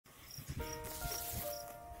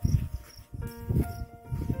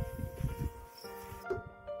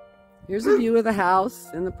Here's a view of the house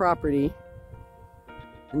and the property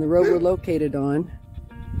and the road we're located on.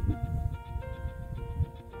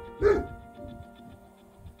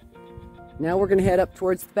 Now we're going to head up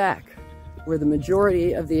towards the back, where the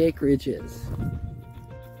majority of the acreage is.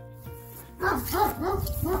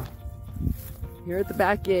 Here at the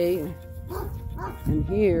back gate, and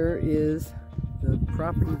here is the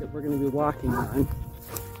property that we're going to be walking on.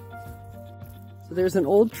 So there's an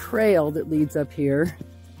old trail that leads up here.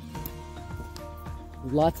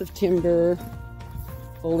 Lots of timber,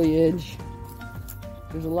 foliage.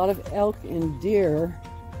 There's a lot of elk and deer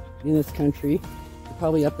in this country. They're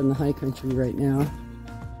probably up in the high country right now.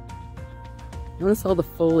 Notice all the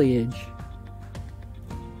foliage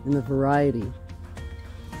and the variety.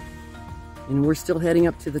 And we're still heading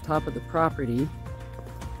up to the top of the property.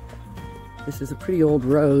 This is a pretty old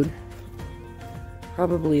road,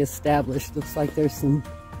 probably established. Looks like there's some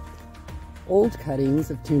old cuttings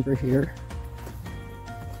of timber here.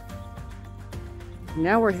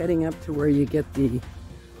 Now we're heading up to where you get the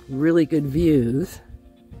really good views.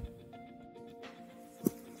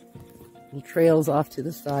 Little trails off to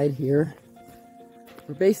the side here.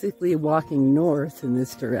 We're basically walking north in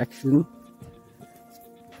this direction.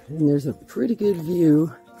 And there's a pretty good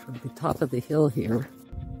view from the top of the hill here.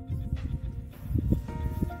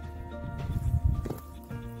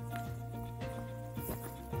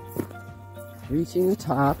 Reaching the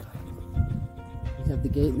top, we have the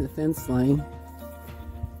gate and the fence line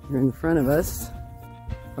here in front of us.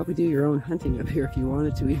 Probably do your own hunting up here if you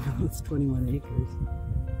wanted to, even though it's 21 acres.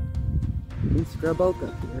 You can scrub oak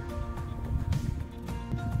up here.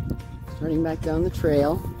 Starting back down the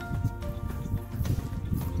trail.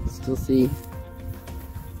 Still see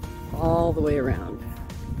all the way around.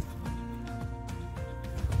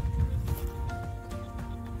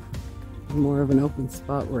 More of an open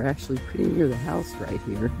spot. We're actually pretty near the house right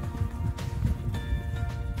here.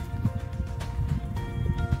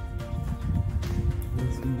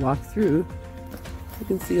 As we walk through, you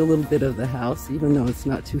can see a little bit of the house, even though it's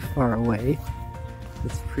not too far away.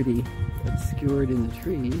 It's pretty obscured in the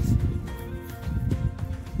trees.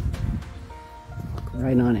 Walk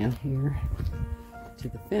right on out here to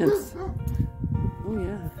the fence. Oh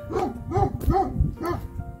yeah. We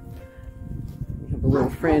have a little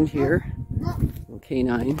friend here. Little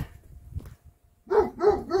canine. Here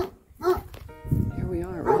we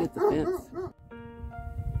are, right at the fence.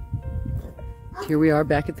 Here we are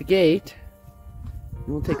back at the gate. And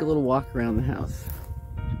we'll take a little walk around the house.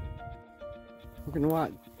 We're going to walk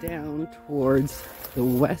down towards the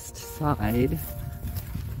west side,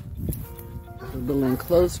 the little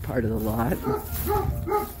enclosed part of the lot.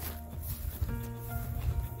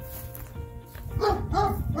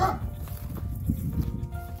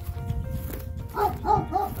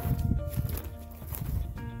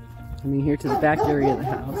 Coming here to the back area of the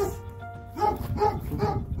house.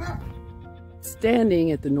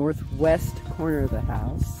 Standing at the northwest corner of the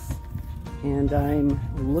house, and I'm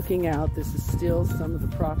looking out. This is still some of the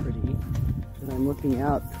property, but I'm looking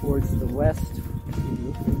out towards the west.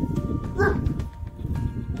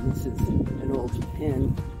 This is an old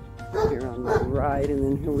pen here on the right, and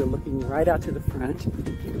then here we're looking right out to the front.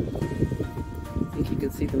 I think you can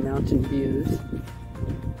see the mountain views.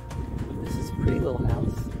 This is a pretty little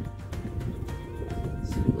house.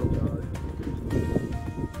 Sweet little dog.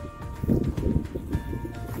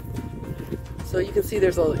 So you can see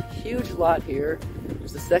there's a huge lot here.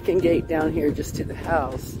 There's a second gate down here just to the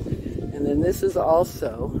house. And then this is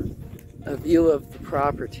also a view of the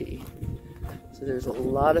property. So there's a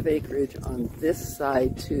lot of acreage on this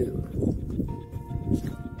side too.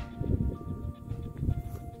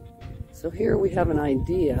 So here we have an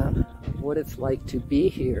idea of what it's like to be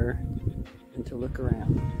here and to look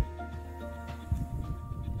around.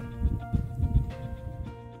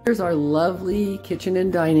 Here's our lovely kitchen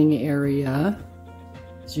and dining area.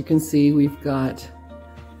 As you can see, we've got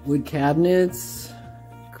wood cabinets,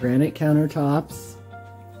 granite countertops,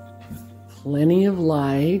 plenty of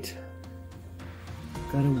light.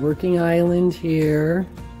 Got a working island here.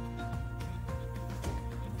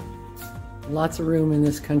 Lots of room in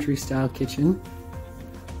this country style kitchen.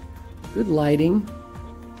 Good lighting.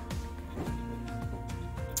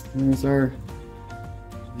 There's our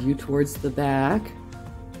view towards the back.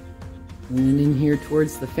 And then in here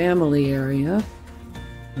towards the family area.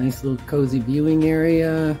 Nice little cozy viewing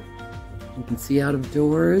area. You can see out of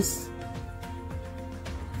doors.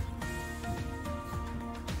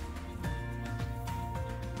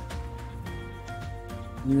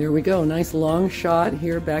 And there we go, nice long shot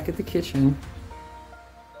here back at the kitchen.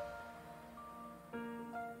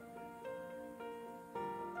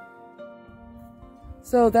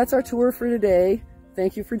 So that's our tour for today.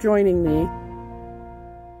 Thank you for joining me.